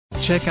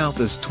Check out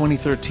this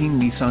 2013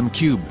 Nissan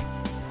Cube.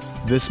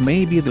 This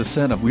may be the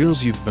set of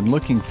wheels you've been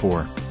looking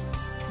for.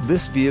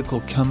 This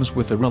vehicle comes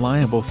with a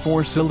reliable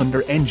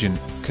 4-cylinder engine,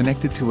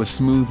 connected to a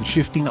smooth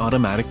shifting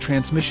automatic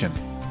transmission.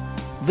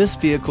 This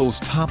vehicle's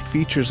top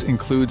features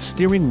include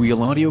steering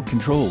wheel audio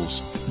controls,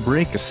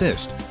 brake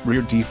assist,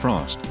 rear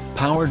defrost,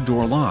 power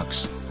door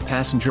locks,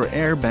 passenger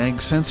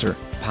airbag sensor,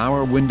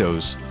 power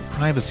windows,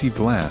 privacy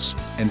glass,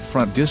 and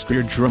front disc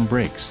rear drum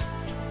brakes.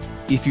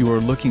 If you are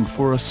looking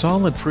for a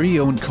solid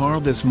pre-owned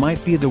car, this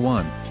might be the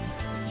one.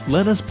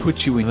 Let us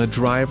put you in the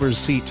driver's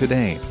seat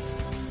today.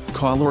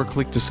 Call or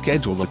click to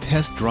schedule a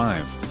test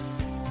drive.